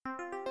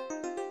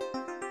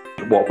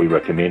what we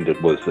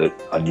recommended was that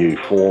a new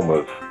form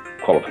of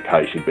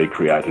qualification be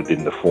created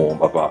in the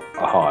form of a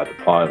higher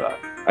diploma.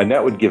 And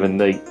that would give a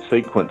neat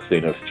sequence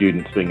then of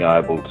students being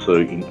able to,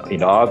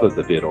 in either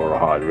the vet or a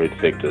higher ed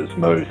sectors,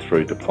 move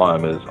through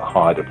diplomas, a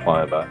higher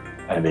diploma,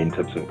 and then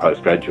to some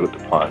postgraduate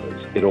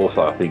diplomas. It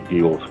also, I think,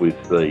 deals with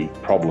the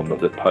problem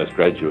that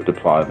postgraduate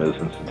diplomas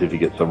and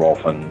certificates are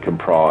often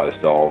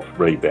comprised of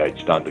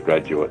rebadged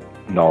undergraduate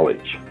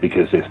knowledge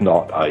because there's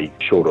not a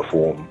shorter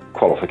form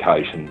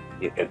qualification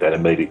that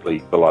immediately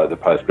below the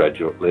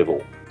postgraduate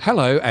level.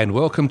 Hello and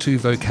welcome to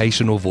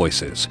Vocational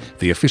Voices,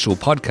 the official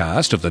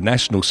podcast of the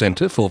National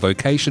Centre for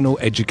Vocational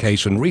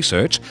Education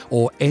Research,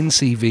 or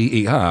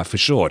NCVER for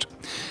short.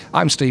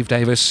 I'm Steve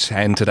Davis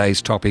and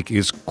today's topic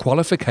is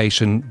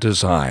qualification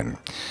design.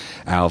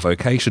 Our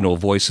Vocational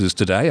Voices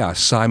today are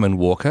Simon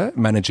Walker,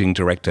 Managing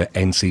Director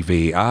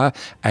NCVER,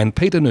 and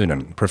Peter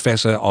Noonan,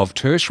 Professor of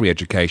Tertiary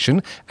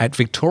Education at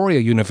Victoria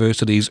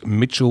University's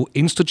Mitchell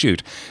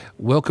Institute.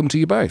 Welcome to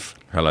you both.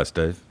 Hello,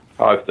 Steve.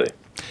 Hi, Steve.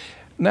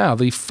 Now,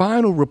 the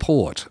final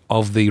report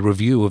of the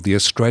review of the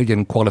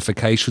Australian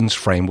Qualifications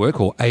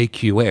Framework, or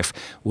AQF,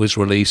 was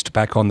released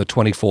back on the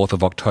 24th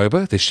of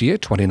October this year,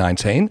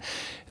 2019.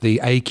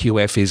 The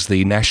AQF is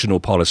the national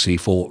policy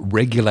for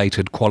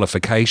regulated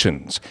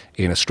qualifications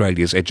in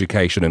Australia's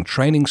education and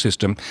training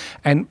system.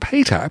 And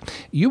Peter,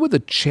 you were the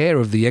chair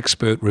of the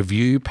expert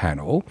review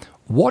panel.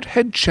 What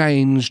had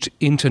changed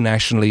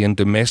internationally and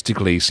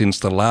domestically since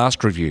the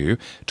last review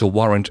to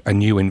warrant a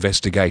new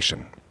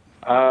investigation?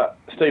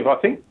 Steve, I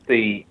think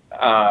the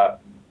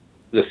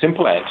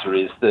simple answer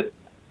is that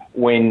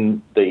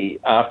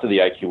after the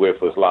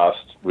AQF was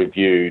last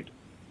reviewed,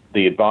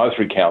 the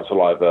Advisory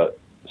Council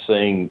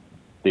overseeing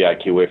the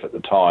AQF at the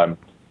time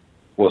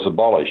was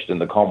abolished, and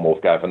the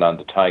Commonwealth gave an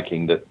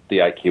undertaking that the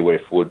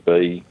AQF would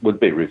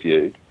be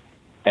reviewed.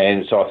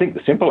 And so I think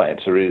the simple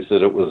answer is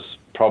that it was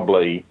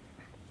probably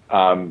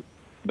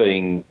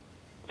being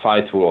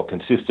faithful or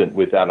consistent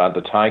with that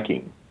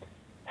undertaking.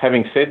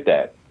 Having said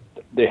that,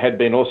 there had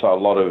been also a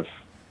lot of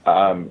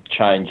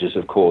changes,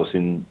 of course,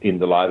 in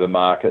the labour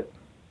market.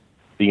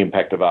 The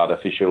impact of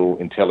artificial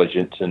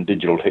intelligence and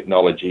digital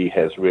technology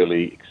has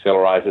really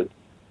accelerated.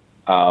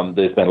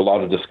 There's been a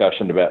lot of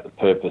discussion about the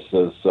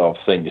purposes of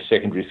senior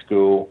secondary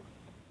school,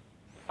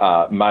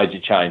 major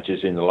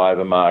changes in the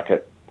labour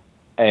market,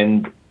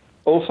 and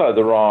also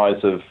the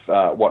rise of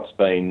what's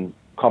been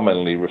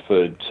commonly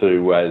referred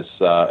to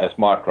as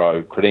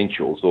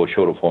micro-credentials or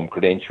shorter form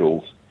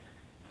credentials,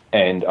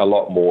 and a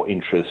lot more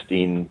interest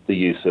in the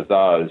use of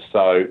those.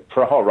 So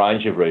for a whole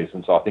range of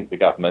reasons, I think the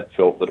government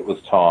felt that it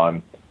was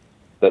time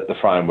that the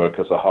framework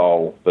as a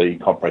whole be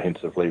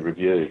comprehensively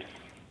reviewed.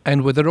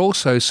 And were there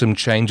also some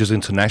changes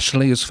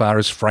internationally as far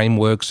as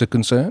frameworks are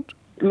concerned?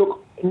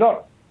 Look,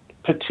 not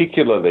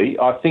particularly.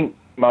 I think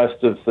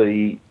most of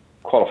the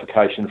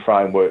qualification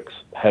frameworks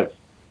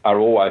are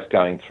always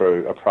going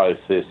through a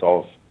process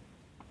of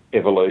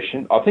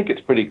evolution. I think it's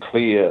pretty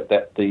clear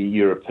that the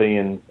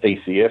European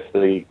ECF,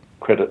 the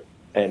Credit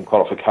and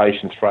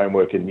Qualifications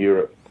Framework in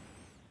Europe,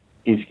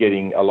 is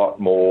getting a lot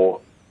more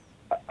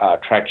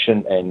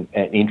traction and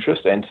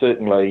interest, and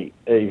certainly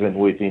even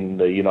within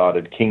the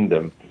United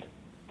Kingdom,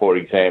 for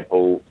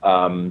example,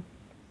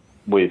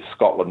 with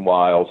Scotland,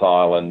 Wales,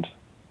 Ireland,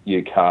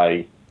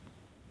 UK,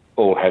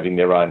 all having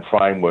their own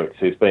frameworks,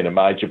 there's been a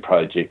major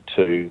project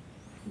to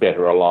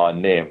better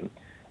align them,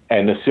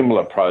 and a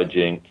similar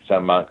project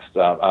amongst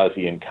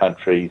ASEAN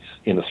countries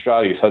in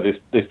Australia. So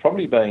there's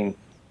probably been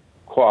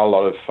quite a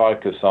lot of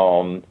focus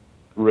on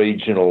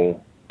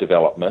regional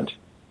development.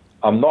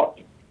 I'm not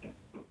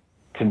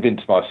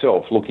convinced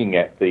myself, looking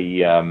at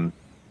the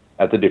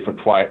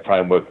different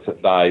frameworks,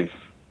 that they've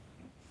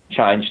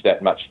changed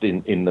that much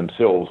in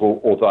themselves,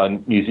 although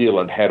New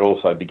Zealand had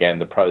also began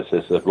the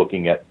process of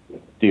looking at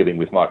dealing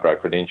with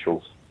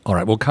micro-credentials. All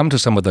right, we'll come to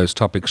some of those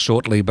topics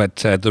shortly, but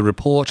the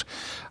report,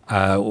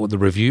 or the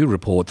review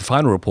report, the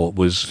final report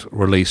was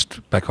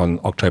released back on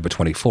October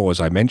 24, as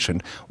I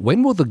mentioned.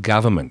 When will the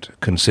government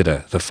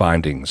consider the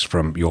findings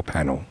from your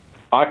panel?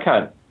 I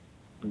can't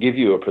give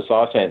you a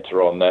precise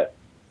answer on that,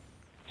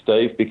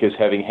 Steve, because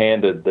having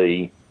handed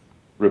the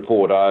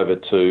report over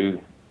to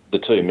the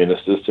two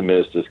ministers, to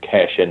Ministers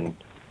Cash and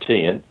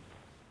Tehan,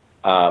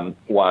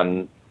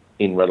 one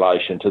in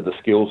relation to the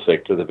skills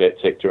sector, the vet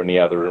sector, and the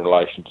other in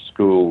relation to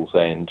schools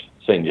and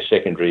senior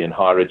secondary and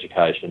higher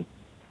education,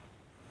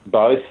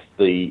 both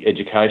the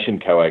Education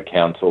COAG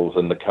Councils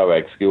and the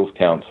COAG Skills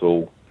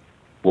Council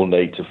will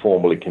need to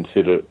formally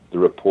consider the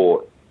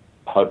report,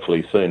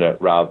 hopefully sooner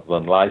rather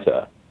than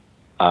later.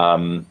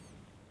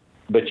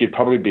 But you'd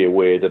probably be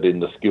aware that in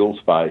the skills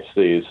space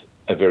there's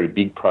a very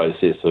big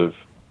process of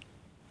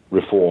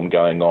reform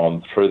going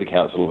on through the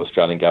Council of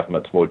Australian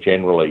Governments more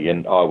generally,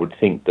 and I would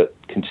think that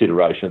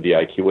consideration of the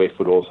AQF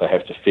would also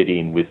have to fit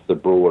in with the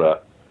broader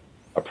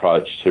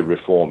approach to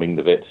reforming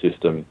the vet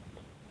system,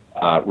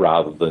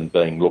 rather than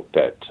being looked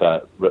at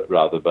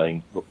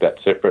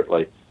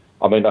separately.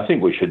 I mean, I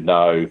think we should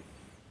know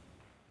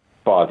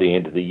by the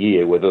end of the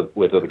year,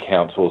 whether the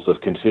councils have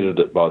considered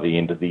it by the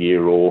end of the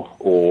year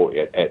or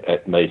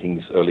at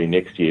meetings early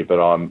next year. But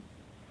I'm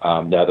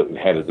now that we've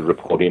handed the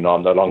report in,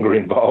 I'm no longer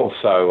involved,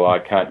 so I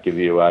can't give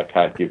you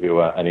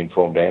an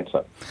informed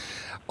answer.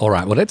 All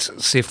right. Well, let's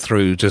sift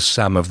through just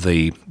some of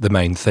the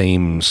main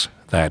themes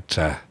that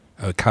are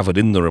covered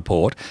in the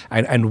report.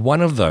 And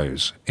one of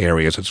those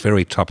areas that's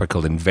very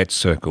topical in vet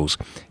circles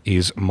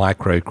is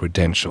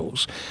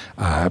micro-credentials.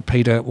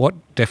 Peter, what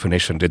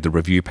definition did the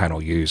review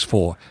panel use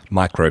for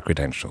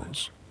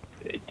micro-credentials?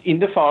 In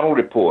the final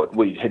report,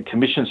 we had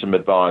commissioned some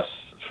advice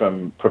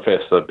from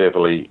Professor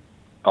Beverly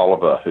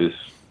Oliver, who's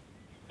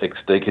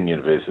ex-Deakin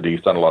University.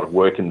 He's done a lot of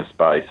work in the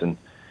space, and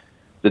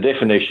the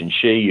definition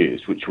she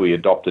used, which we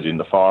adopted in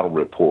the final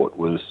report,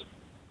 was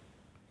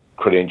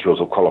credentials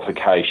or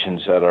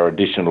qualifications that are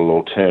additional,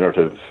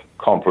 alternative,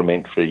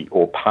 complementary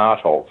or part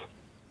of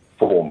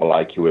formal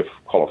AQF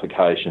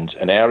qualifications.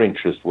 And our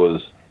interest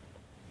was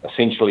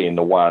essentially in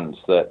the ones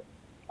that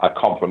are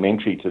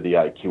complementary to the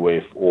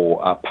AQF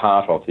or are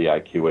part of the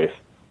AQF.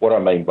 What I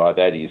mean by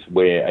that is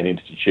where an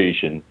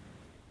institution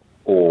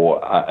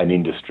or an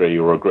industry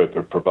or a group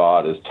of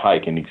providers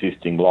take an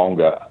existing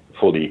longer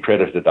fully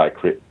accredited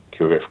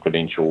AQF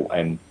credential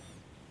and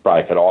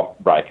break it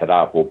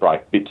up or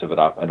break bits of it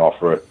up and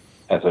offer it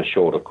as a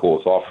shorter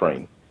course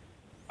offering,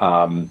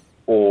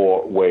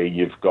 or where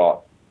you've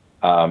got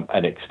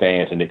an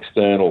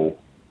external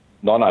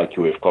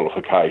non-AQF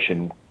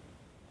qualification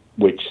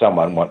which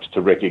someone wants to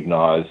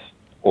recognise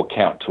or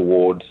count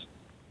towards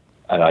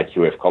an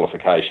AQF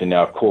qualification.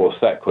 Now, of course,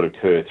 that could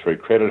occur through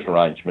credit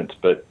arrangements,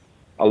 but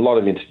a lot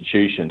of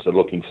institutions are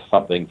looking for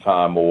something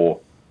far more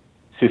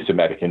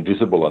systematic and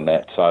visible in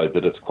that, so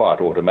that it's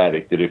quite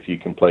automatic that if you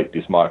complete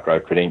this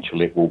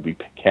micro-credential, it will be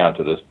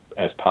counted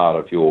as part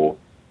of your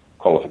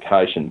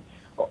qualification.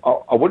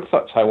 I would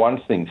say one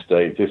thing,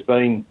 Steve. There's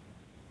been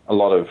a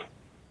lot of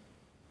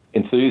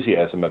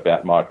enthusiasm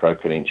about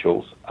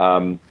micro-credentials.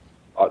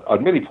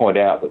 I'd really point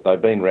out that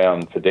they've been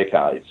around for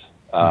decades,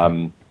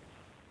 and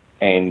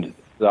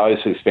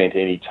those who spent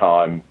any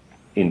time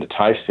in the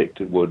TAFE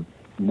sector would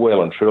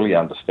well and truly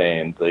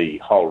understand the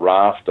whole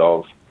raft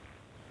of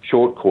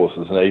short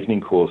courses and evening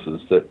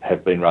courses that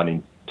have been run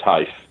in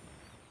TAFE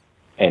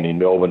and in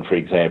Melbourne, for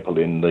example,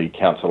 in the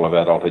Council of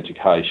Adult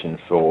Education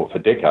for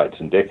decades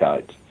and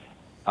decades.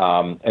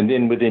 And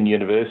then within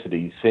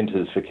universities,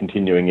 centres for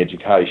continuing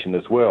education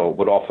as well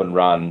would often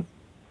run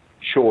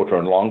shorter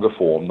and longer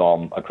form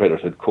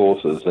non-accredited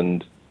courses.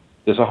 And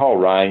there's a whole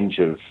range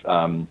of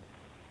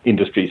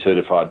industry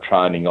certified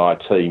training,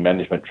 IT,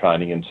 management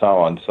training and so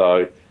on.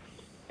 So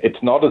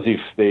it's not as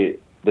if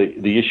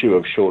the issue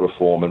of shorter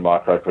form and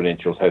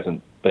micro-credentials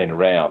hasn't been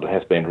around. It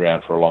has been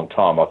around for a long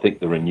time. I think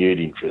the renewed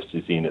interest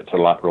is in its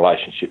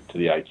relationship to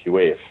the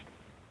AQF,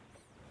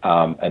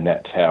 and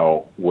that's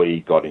how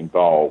we got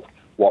involved.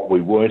 What we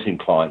weren't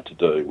inclined to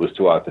do was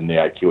to open the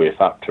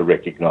AQF up to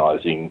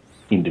recognising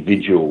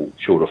individual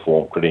shorter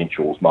form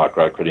credentials,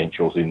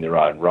 micro-credentials in their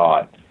own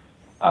right,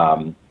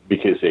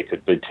 because there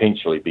could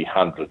potentially be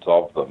hundreds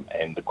of them,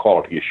 and the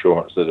quality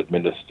assurance that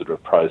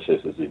administrative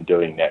processes in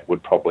doing that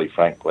would probably,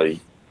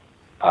 frankly,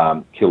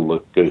 kill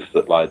the goose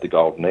that laid the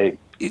golden egg.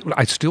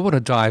 I still want to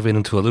dive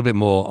into a little bit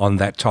more on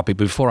that topic.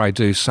 Before I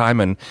do,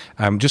 Simon,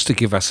 just to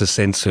give us a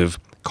sense of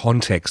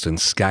context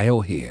and scale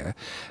here,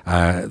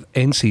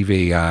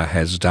 NCVR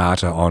has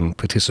data on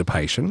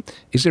participation.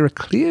 Is there a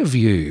clear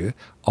view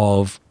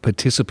of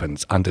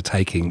participants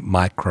undertaking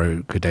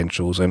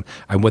micro-credentials and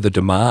whether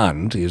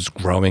demand is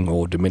growing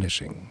or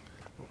diminishing?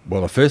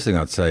 Well, the first thing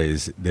I'd say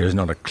is there is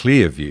not a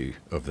clear view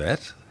of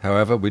that.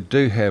 However, we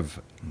do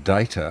have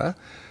data.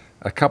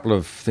 A couple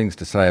of things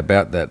to say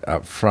about that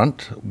up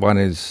front. One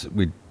is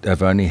we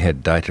have only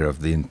had data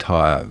of the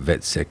entire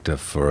vet sector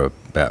for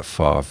about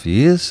 5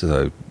 years,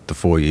 so the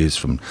 4 years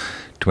from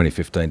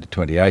 2015 to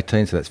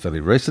 2018, so that's fairly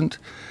recent.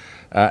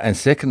 And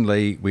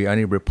secondly, we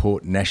only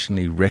report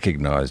nationally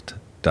recognised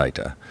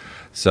data.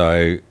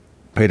 So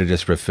Peter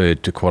just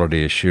referred to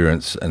quality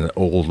assurance and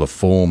all the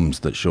forms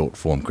that short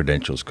form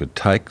credentials could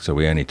take, so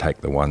we only take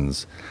the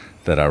ones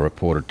that are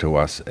reported to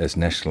us as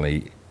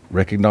nationally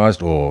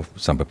recognised, or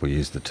some people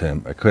use the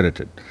term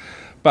accredited.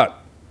 But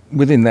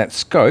within that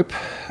scope,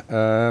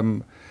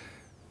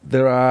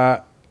 there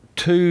are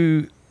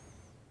two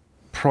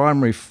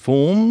primary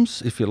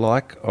forms, if you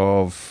like,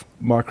 of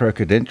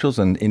micro-credentials,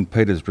 and in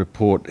Peter's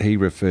report he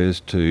refers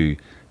to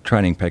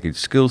training package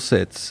skill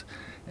sets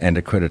and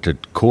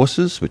accredited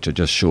courses, which are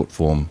just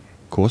short-form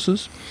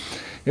courses.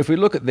 If we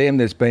look at them,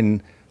 there's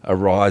been a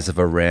rise of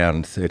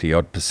around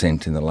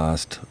 30-odd% in the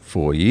last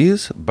 4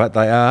 years, but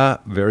they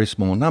are very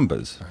small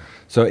numbers.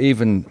 So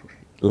even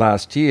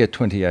last year,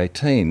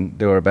 2018,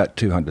 there were about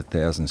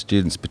 200,000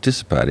 students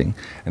participating,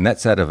 and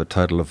that's out of a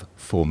total of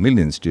 4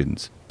 million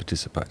students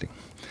participating.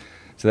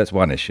 So that's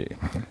one issue.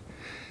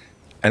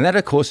 And that,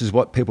 of course, is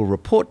what people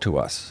report to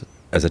us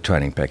as a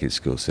training package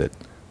skill set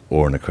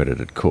or an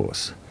accredited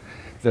course.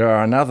 There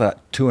are another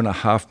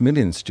 2.5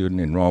 million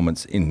student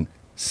enrolments in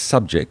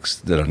subjects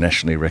that are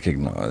nationally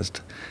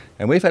recognised.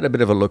 And we've had a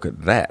bit of a look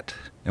at that.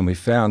 And we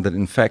found that,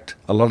 in fact,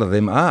 a lot of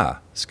them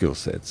are skill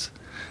sets,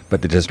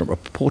 but they're just not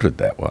reported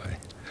that way.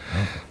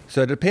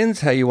 So it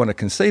depends how you want to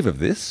conceive of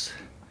this.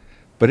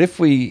 But if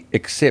we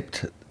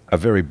accept a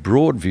very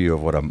broad view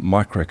of what a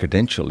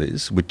micro-credential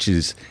is, which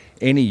is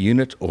any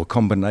unit or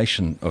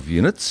combination of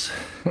units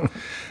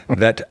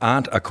that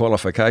aren't a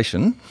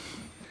qualification,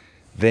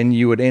 then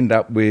you would end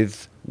up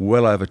with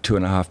well over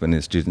 2.5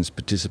 million students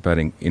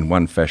participating in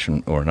one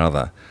fashion or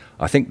another.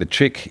 I think the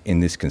trick in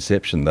this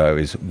conception, though,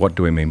 is what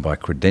do we mean by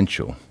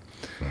credential?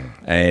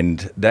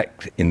 And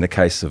that, in the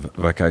case of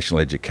vocational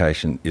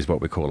education, is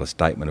what we call a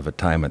statement of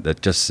attainment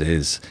that just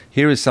says,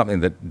 here is something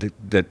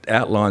that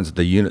outlines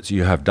the units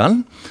you have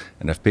done,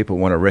 and if people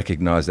want to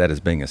recognise that as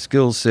being a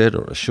skill set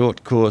or a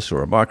short course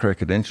or a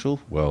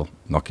micro-credential, well,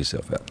 knock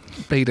yourself out.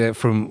 Peter,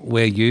 from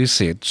where you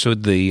sit,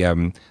 should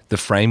the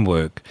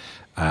framework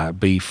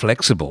be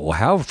flexible, or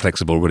how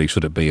flexible really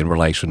should it be in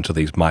relation to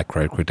these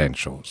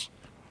micro-credentials?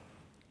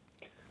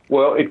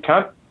 Well, it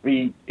can't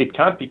be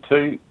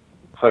too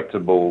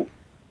flexible,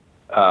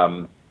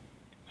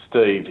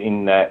 Steve,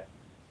 in that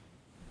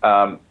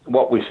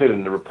what we said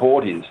in the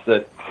report is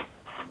that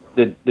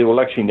there will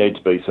actually need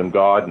to be some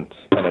guidance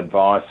and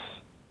advice.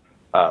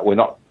 We're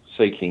not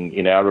seeking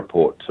in our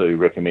report to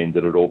recommend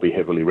that it all be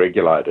heavily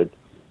regulated.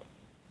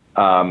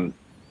 And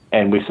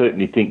we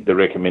certainly think the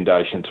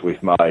recommendations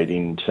we've made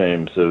in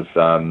terms of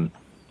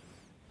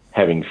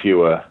having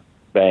fewer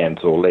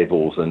bands or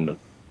levels and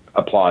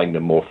applying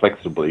them more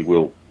flexibly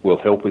will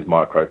help with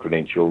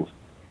micro-credentials.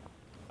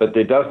 But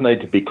there does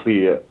need to be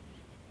clear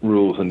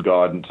rules and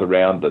guidance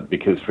around it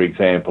because, for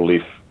example,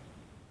 if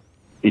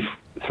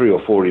 3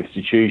 or 4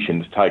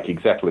 institutions take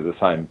exactly the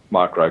same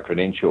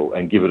micro-credential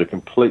and give it a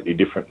completely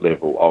different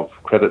level of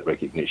credit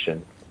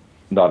recognition,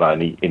 not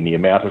only in the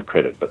amount of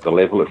credit but the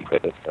level of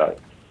credit,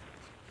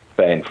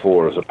 band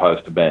 4 as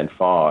opposed to band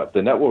 5,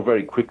 then that will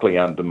very quickly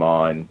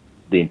undermine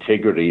the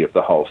integrity of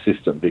the whole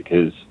system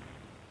because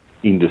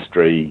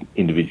industry,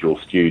 individual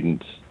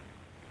students,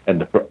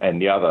 and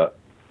the other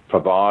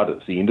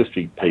providers, the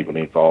industry people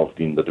involved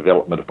in the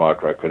development of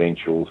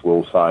micro-credentials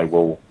will say,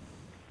 well,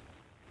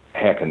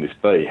 how can this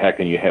be? How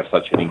can you have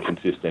such an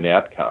inconsistent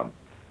outcome?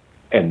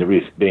 And the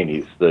risk then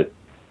is that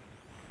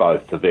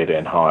both the VET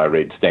and higher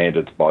ed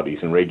standards bodies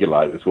and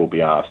regulators will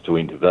be asked to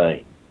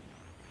intervene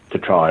to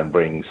try and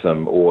bring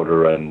some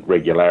order and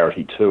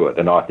regularity to it.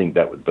 And I think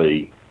that would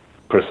be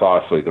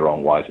precisely the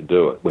wrong way to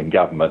do it. When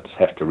governments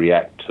have to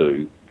react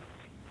to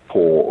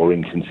poor or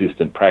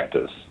inconsistent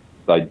practice,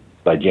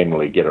 they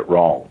generally get it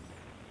wrong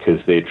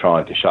because they're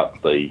trying to shut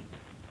the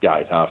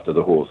gate after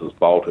the horse has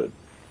bolted.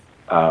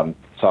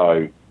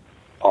 So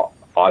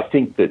I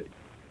think that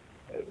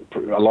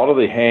a lot of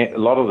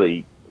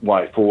the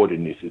way forward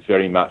in this is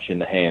very much in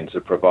the hands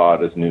of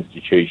providers and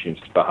institutions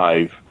to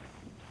behave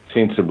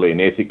sensibly and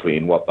ethically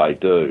in what they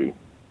do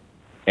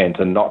and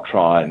to not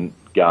try and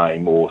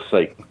game or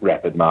seek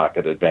rapid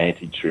market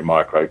advantage through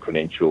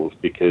micro-credentials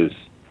because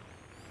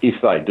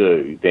if they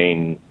do,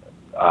 then,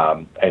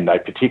 and they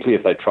particularly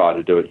if they try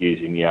to do it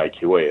using the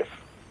AQF,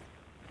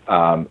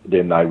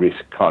 then they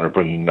risk kind of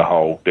bringing the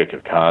whole deck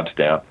of cards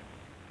down.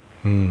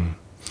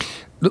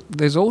 Look,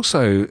 there's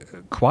also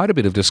quite a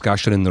bit of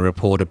discussion in the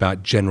report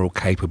about general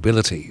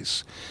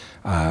capabilities.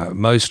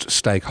 Most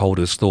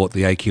stakeholders thought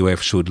the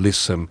AQF should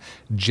list some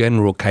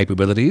general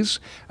capabilities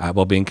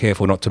while being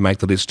careful not to make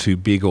the list too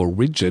big or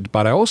rigid.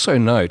 But I also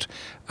note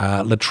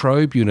La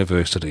Trobe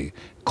University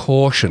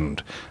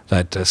cautioned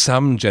that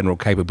some general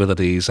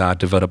capabilities are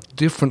developed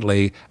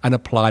differently and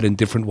applied in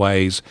different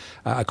ways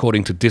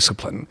according to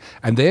discipline,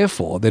 and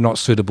therefore they're not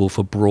suitable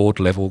for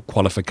broad-level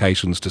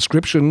qualifications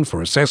description,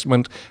 for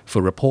assessment,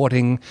 for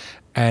reporting.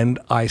 And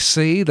I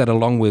see that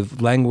along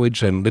with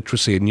language and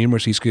literacy and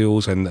numeracy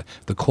skills and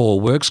the core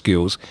work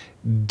skills,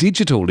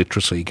 digital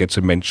literacy gets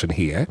a mention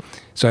here.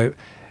 So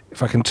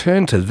if I can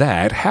turn to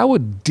that, how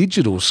would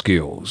digital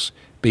skills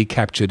be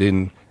captured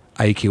in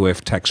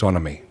AQF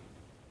taxonomy?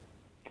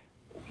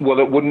 Well,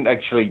 it wouldn't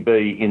actually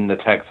be in the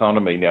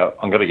taxonomy. Now,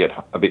 I'm going to get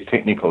a bit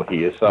technical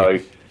here. So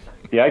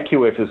the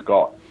AQF has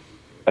got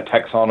a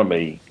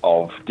taxonomy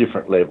of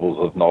different levels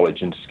of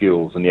knowledge and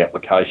skills and the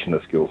application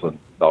of skills and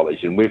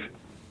knowledge, and we've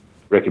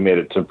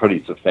recommended some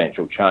pretty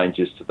substantial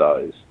changes to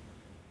those.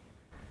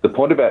 The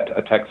point about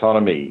a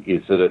taxonomy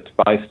is that it's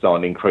based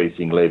on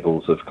increasing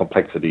levels of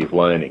complexity of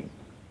learning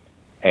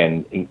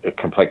and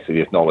complexity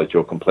of knowledge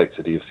or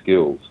complexity of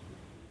skills.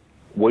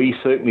 We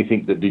certainly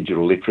think that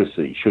digital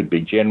literacy should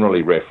be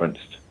generally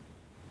referenced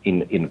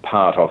in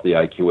part of the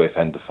AQF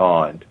and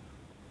defined.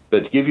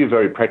 But to give you a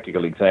very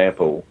practical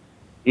example,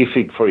 if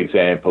it, for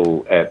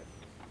example, at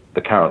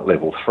the current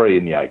level 3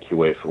 in the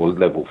AQF or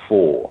level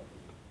 4,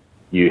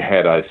 you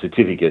had a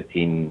certificate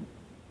in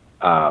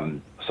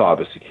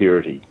cyber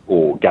security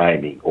or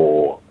gaming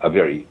or a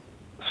very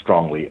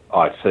strongly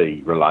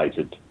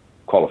IT-related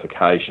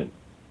qualification,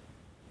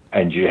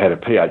 and you had a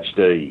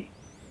PhD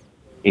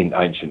in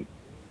ancient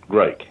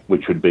Greek,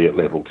 which would be at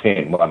level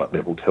 10, one at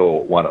level 2,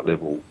 one at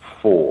level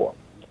 4,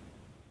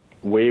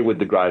 where would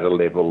the greater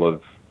level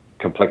of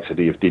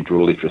complexity of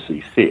digital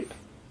literacy sit?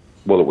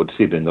 well, it would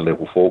sit in the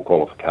level 4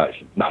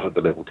 qualification, not at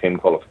the level 10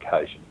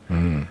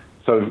 qualification.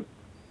 So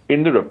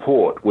in the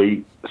report,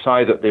 we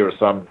say that there are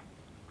some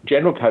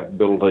general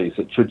capabilities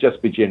that should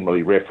just be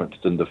generally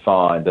referenced and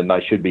defined, and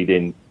they should be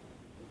then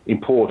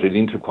imported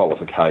into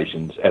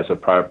qualifications as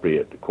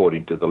appropriate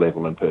according to the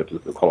level and purpose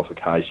of the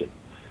qualification.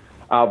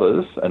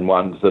 Others, and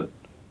ones that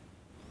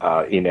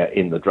are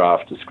in the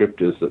draft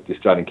descriptors that the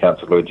Australian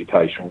Council of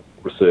Educational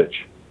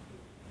Research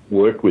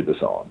work with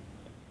us on,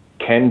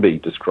 can be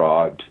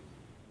described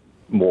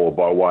more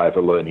by way of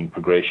a learning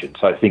progression.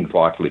 So things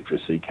like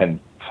literacy can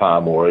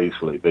far more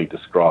easily be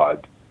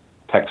described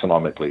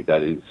taxonomically,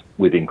 that is,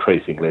 with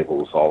increasing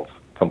levels of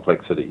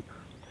complexity.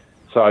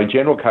 So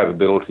general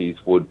capabilities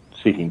would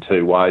sit in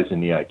two ways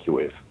in the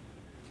AQF.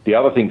 The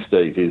other thing,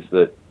 Steve, is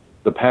that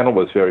the panel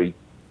was very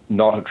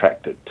not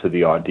attracted to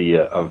the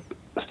idea of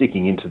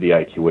sticking into the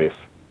AQF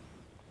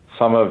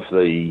some of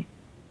the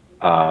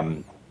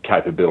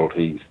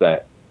capabilities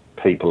that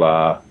people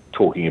are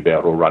talking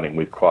about or running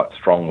with quite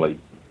strongly.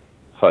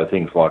 So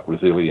things like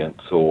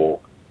resilience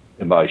or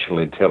emotional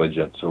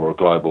intelligence or a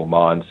global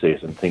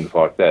mindset and things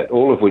like that,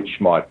 all of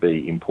which might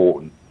be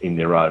important in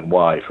their own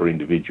way for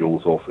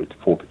individuals or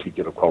for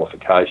particular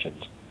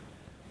qualifications.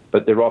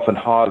 But they're often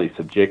highly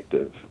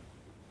subjective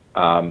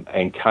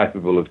and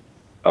capable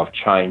of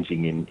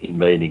changing in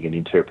meaning and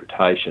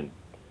interpretation.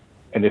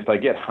 And if they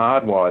get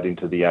hardwired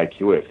into the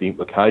AQF, the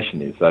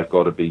implication is they've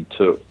got to be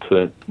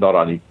not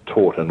only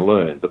taught and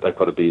learned, but they've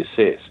got to be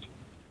assessed.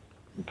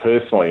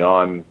 Personally,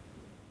 I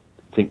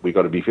think we've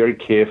got to be very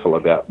careful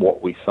about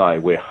what we say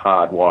we're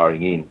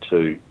hardwiring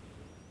into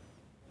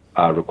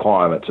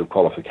requirements of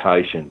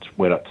qualifications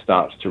when it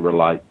starts to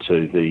relate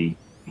to the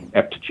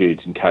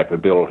aptitudes and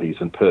capabilities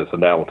and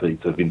personalities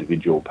of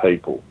individual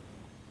people,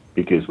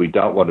 because we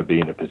don't want to be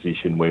in a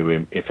position where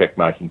we're in fact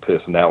making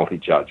personality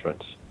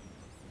judgments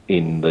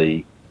in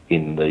the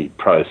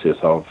process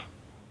of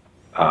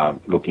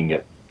looking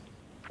at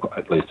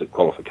least at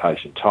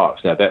qualification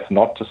types. Now, that's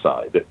not to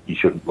say that you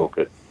shouldn't look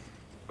at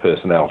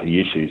personality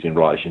issues in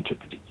relation to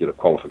particular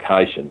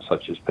qualifications,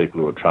 such as people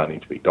who are training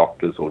to be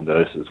doctors or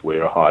nurses,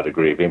 where a high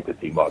degree of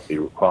empathy might be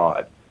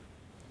required.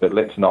 But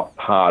let's not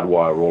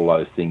hardwire all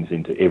those things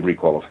into every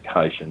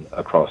qualification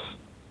across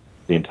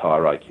the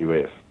entire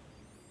AQF.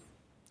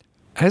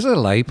 As a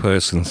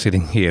layperson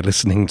sitting here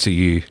listening to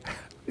you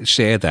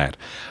share that,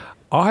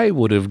 I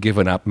would have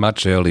given up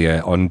much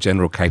earlier on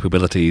general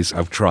capabilities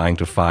of trying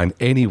to find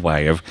any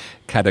way of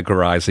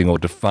categorising or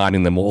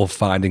defining them or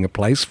finding a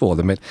place for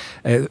them.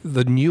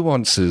 The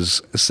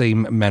nuances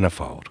seem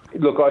manifold.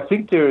 Look, I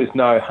think there is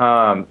no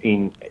harm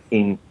in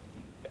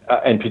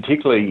and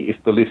particularly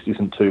if the list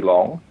isn't too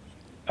long,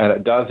 and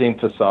it does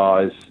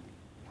emphasise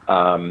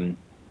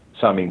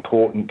some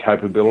important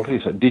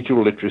capabilities.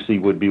 Digital literacy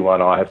would be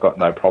one I have got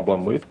no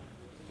problem with.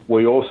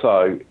 We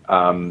also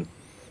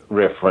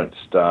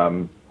referenced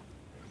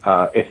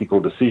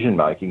ethical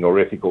decision-making or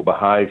ethical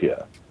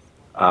behaviour.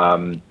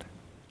 That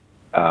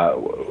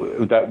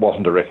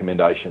wasn't a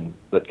recommendation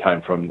that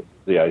came from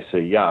the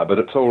ACER, but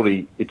it's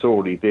already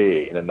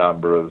there in a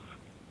number of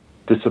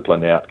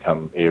discipline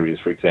outcome areas,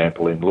 for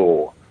example, in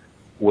law,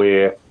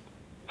 where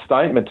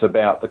statements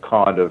about the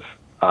kind of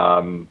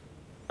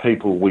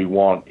people we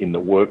want in the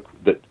work,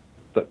 that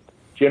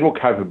general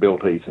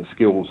capabilities and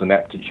skills and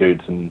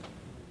aptitudes and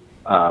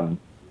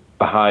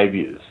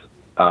behaviours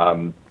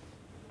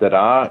that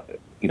are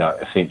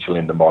essential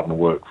in the modern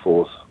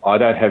workforce, I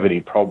don't have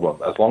any problem,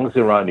 as long as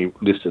they're only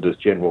listed as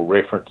general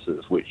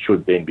references, which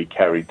should then be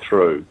carried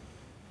through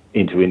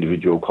into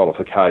individual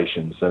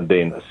qualifications and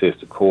then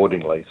assessed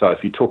accordingly. So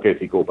if you took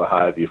ethical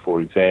behaviour,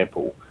 for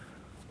example,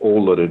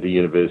 all that a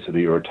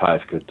university or a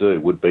TAFE could do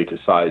would be to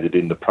say that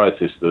in the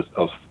process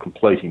of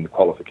completing the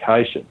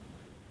qualification,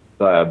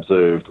 they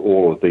observed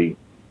all of the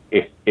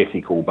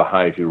ethical,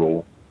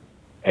 behavioural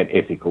and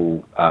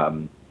ethical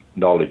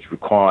knowledge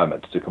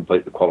requirements to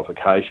complete the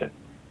qualification.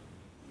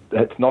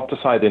 That's not to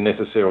say they're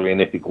necessarily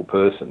an ethical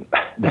person.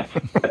 That's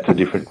a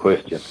different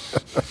question.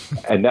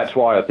 And that's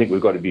why I think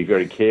we've got to be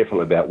very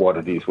careful about what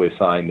it is we're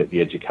saying that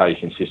the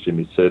education system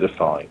is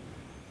certifying.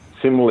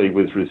 Similarly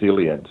with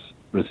resilience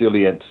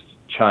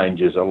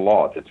changes a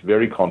lot. It's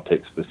very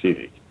context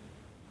specific.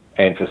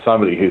 And for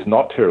somebody who's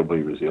not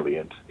terribly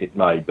resilient, it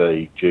may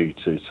be due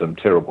to some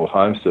terrible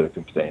home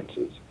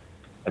circumstances.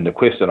 And the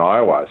question I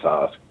always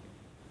ask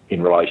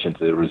in relation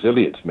to the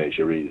resilience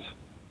measure is,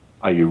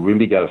 are you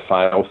really going to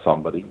fail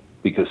somebody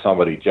because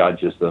somebody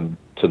judges them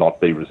to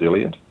not be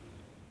resilient?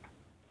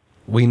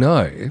 We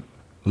know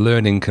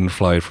learning can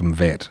flow from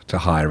vet to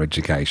higher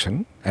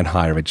education and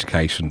higher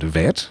education to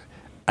vet,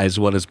 as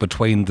well as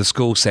between the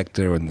school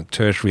sector and the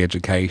tertiary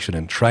education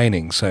and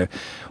training. So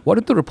what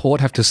did the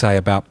report have to say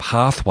about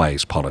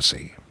pathways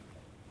policy?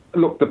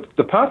 Look,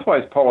 the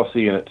pathways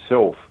policy in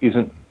itself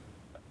isn't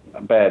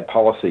a bad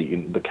policy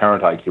in the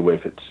current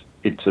AQF.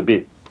 It's a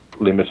bit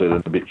limited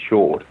and a bit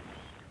short.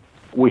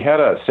 We had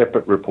a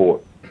separate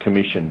report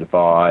commissioned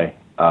by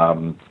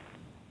Dandolo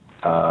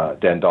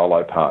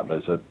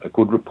Partners, a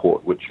good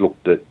report which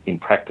looked at, in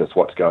practice,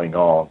 what's going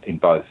on in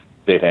both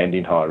vet and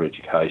in higher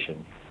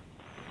education.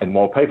 And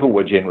while people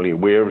were generally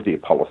aware of the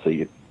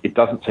policy, it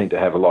doesn't seem to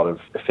have a lot of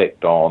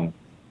effect on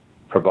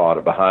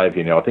provider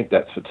behaviour. Now, I think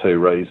that's for two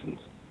reasons.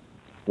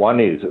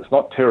 One is it's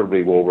not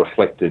terribly well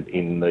reflected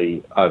in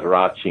the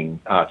overarching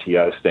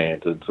RTO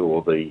standards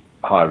or the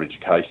higher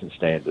education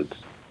standards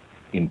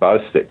in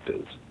both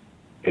sectors.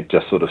 It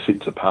just sort of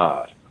sits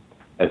apart.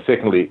 And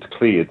secondly, it's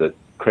clear that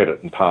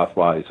credit and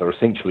pathways are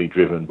essentially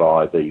driven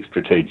by the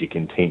strategic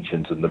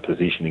intentions and the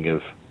positioning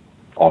of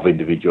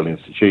individual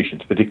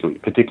institutions,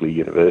 particularly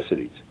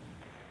universities.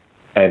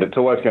 And it's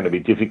always going to be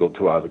difficult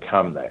to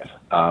overcome that.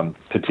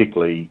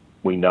 Particularly,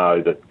 we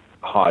know that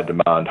high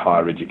demand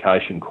higher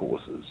education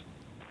courses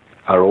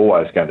are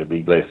always going to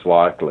be less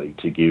likely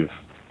to give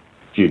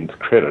students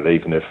credit,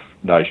 even if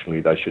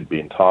notionally they should be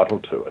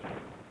entitled to it.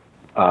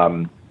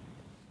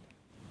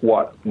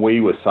 What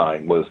we were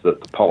saying was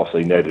that the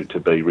policy needed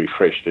to be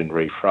refreshed and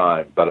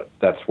reframed, but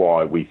that's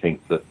why we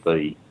think that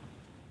the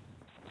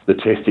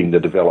testing, the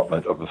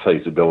development of a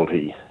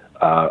feasibility,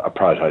 a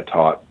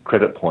prototype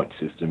credit point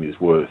system is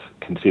worth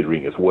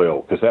considering as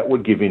well, because that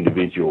would give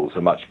individuals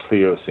a much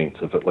clearer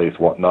sense of at least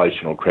what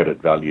notional credit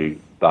value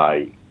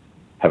they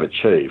have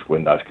achieved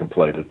when they've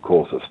completed a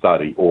course of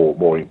study, or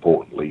more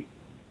importantly,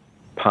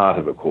 part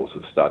of a course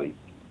of study.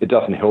 It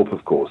doesn't help,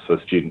 of course,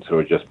 for students who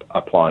are just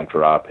applying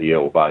for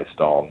RPL based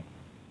on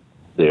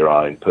their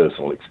own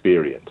personal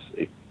experience.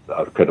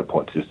 A credit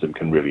point system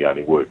can really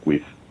only work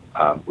with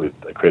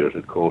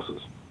accredited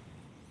courses.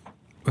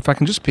 If I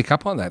can just pick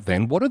up on that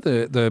then, what are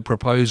the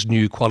proposed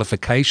new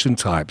qualification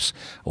types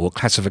or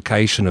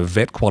classification of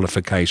vet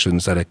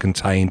qualifications that are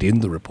contained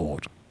in the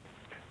report?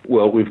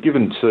 Well, we've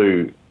given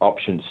two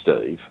options,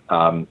 Steve,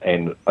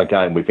 and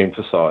again, we've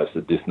emphasised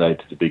that this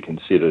needs to be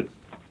considered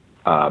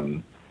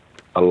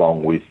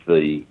along with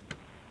the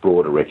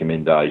broader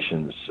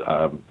recommendations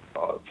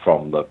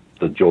from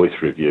the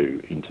Joyce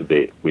review into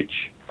vet,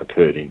 which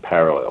occurred in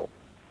parallel.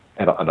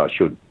 And I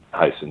should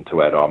hasten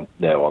to add, I'm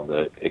now on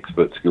the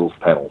expert skills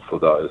panel for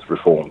those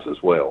reforms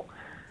as well.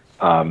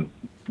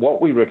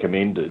 What we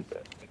recommended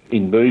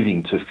in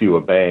moving to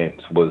fewer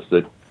bands was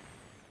that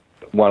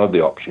one of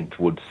the options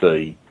would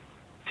see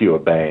fewer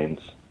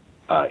bands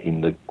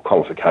in the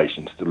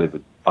qualifications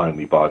delivered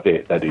only by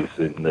vet, that is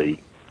in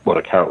what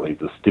are currently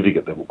the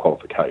certificate level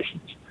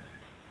qualifications.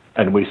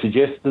 And we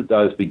suggest that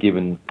those be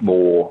given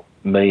more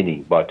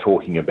meaning by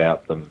talking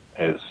about them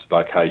as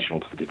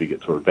vocational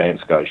certificates or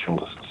advanced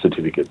vocational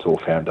certificates or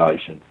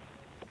foundation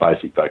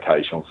basic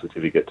vocational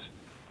certificates,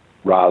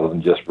 rather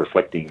than just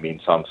reflecting them in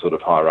some sort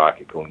of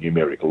hierarchical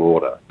numerical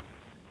order.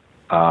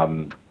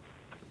 And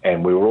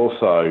we were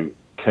also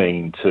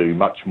keen to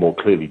much more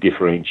clearly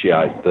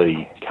differentiate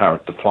the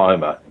current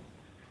diploma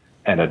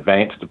and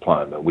advanced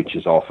diploma, which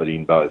is offered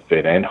in both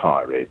vet and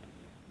higher ed.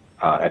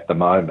 At the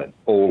moment,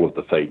 all of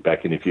the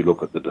feedback, and if you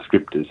look at the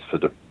descriptors for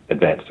the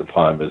advanced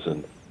diplomas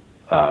and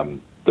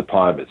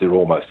diplomas, they're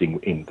almost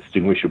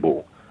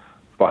indistinguishable.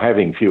 By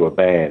having fewer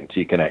bands,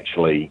 you can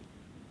actually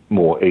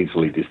more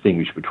easily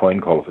distinguish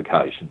between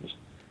qualifications.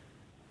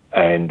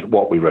 And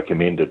what we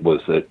recommended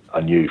was that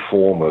a new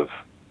form of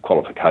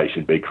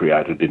qualification be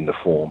created in the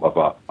form of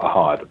a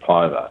higher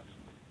diploma,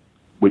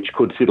 which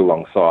could sit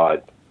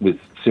alongside with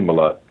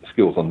similar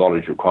skills and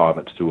knowledge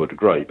requirements to a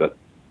degree, but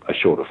a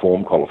shorter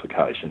form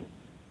qualification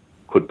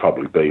could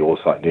probably be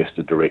also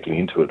nested directly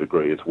into a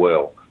degree as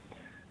well.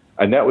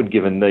 And that would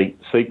give a neat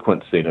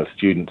sequence then of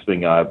students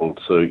being able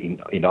to,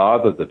 in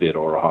either the vet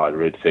or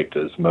higher ed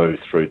sectors, move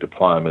through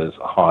diplomas,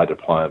 a high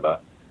diploma,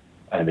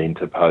 and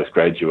into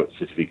postgraduate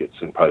certificates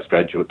and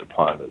postgraduate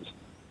diplomas.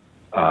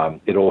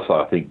 It also,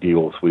 I think,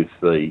 deals with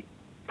the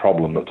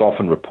problem that's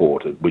often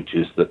reported, which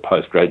is that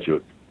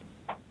postgraduate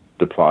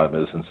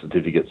diplomas and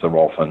certificates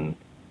are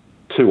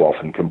too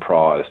often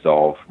comprised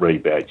of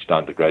rebadged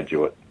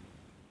undergraduate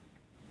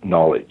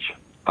knowledge,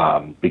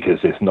 because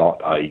there's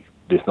not a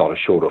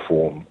shorter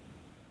form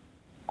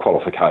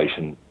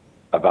qualification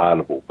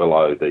available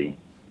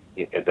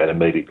that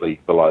immediately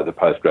below the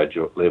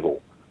postgraduate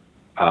level.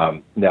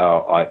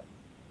 Now,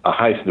 I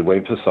hasten to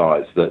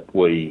emphasise that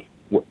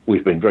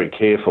we've been very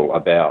careful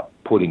about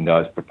putting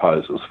those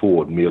proposals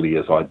forward merely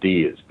as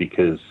ideas,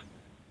 because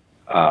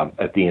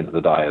at the end of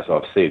the day, as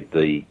I've said,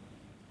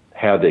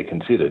 how they're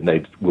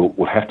considered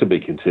will have to be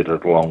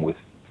considered along with,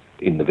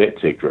 in the vet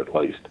sector at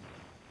least,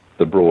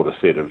 the broader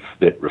set of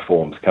vet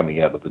reforms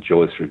coming out of the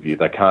Joyce review.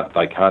 They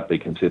can't be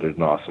considered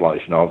in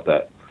isolation of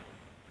that.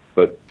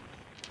 But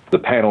the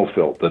panel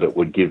felt that it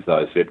would give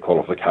those vet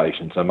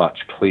qualifications a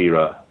much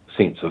clearer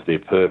sense of their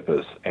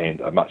purpose and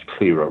a much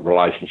clearer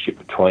relationship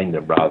between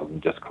them, rather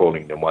than just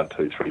calling them 1,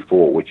 2, 3,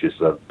 4, which is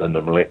the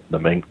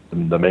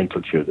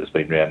nomenclature that's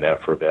been around now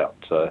for about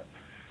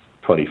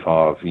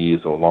 25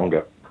 years or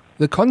longer.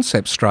 The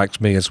concept strikes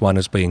me as one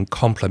as being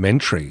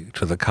complementary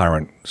to the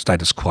current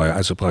status quo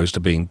as opposed to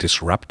being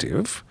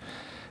disruptive.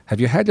 Have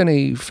you had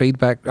any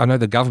feedback? I know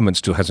the government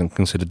still hasn't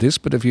considered this,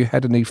 but have you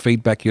had any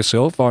feedback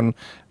yourself on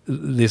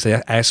this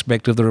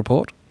aspect of the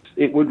report?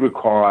 It would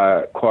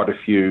require quite a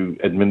few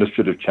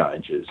administrative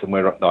changes, and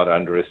we're not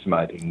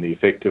underestimating the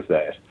effect of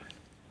that.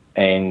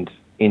 And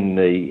in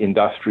the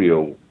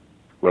industrial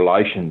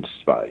relations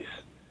space,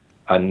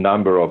 a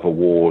number of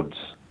awards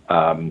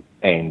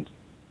and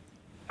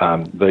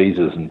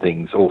visas and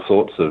things, all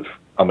sorts of...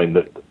 I mean,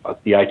 the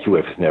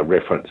AQF is now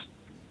referenced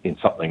in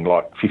something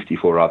like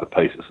 54 other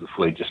pieces of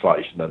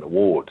legislation and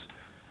awards.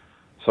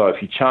 So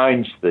if you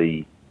change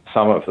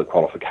some of the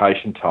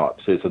qualification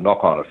types, there's a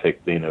knock-on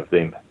effect then of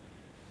them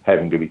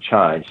having to be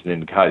changed, and in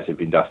the case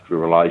of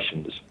industrial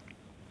relations,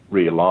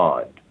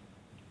 realigned.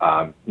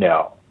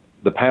 Now,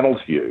 the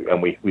panel's view,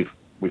 and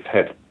we've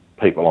had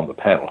people on the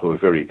panel who are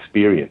very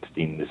experienced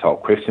in this whole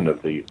question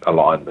of the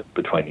alignment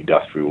between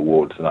industrial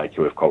awards and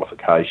AQF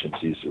qualifications,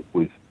 is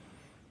with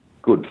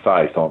good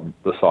faith on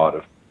the side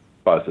of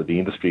both of the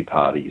industry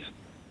parties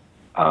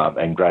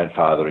and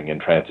grandfathering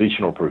and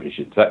transitional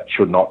provisions. That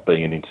should not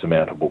be an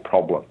insurmountable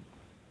problem.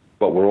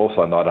 But we're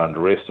also not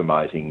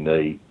underestimating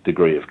the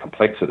degree of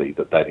complexity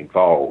that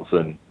involves.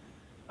 And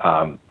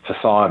for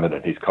Simon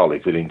and his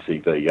colleagues at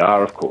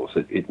NCVER, of course,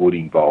 it would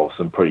involve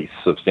some pretty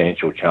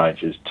substantial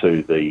changes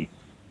to the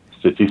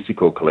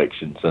statistical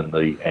collections and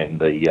the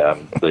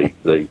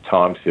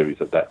time series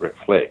that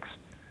reflects.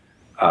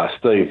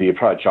 Steve, the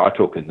approach I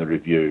took in the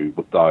review,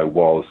 though,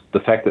 was the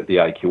fact that the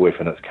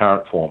AQF in its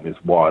current form is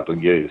widely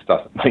used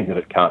doesn't mean that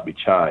it can't be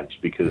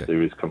changed, because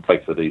there is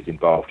complexities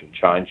involved in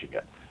changing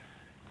it.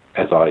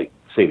 As I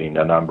said in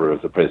a number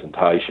of the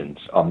presentations,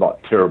 I'm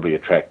not terribly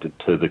attracted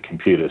to the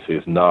computer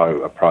says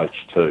no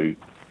approach to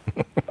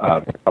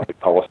public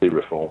policy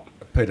reform.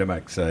 Peter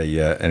makes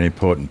an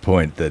important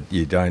point that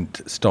you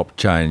don't stop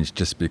change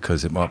just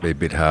because it might be a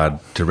bit hard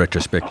to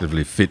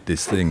retrospectively fit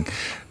this thing.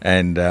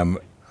 And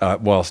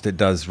whilst it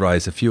does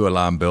raise a few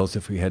alarm bells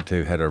if we had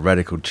a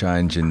radical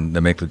change in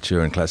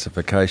nomenclature and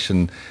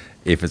classification,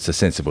 if it's a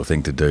sensible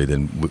thing to do,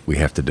 then we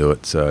have to do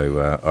it.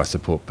 So I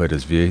support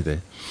Peter's view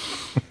there.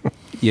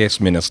 Yes,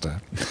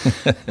 Minister.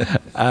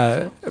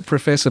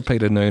 Professor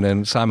Peter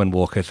Noonan, Simon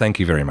Walker, thank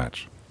you very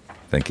much.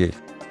 Thank you.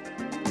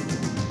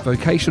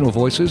 Vocational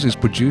Voices is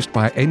produced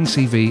by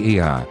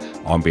NCVER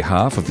on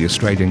behalf of the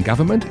Australian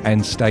Government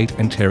and state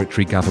and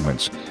territory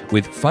governments,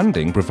 with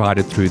funding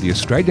provided through the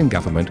Australian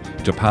Government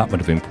Department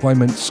of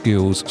Employment,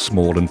 Skills,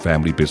 Small and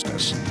Family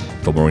Business.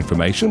 For more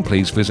information,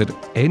 please visit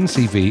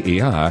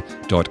ncver.edu.au.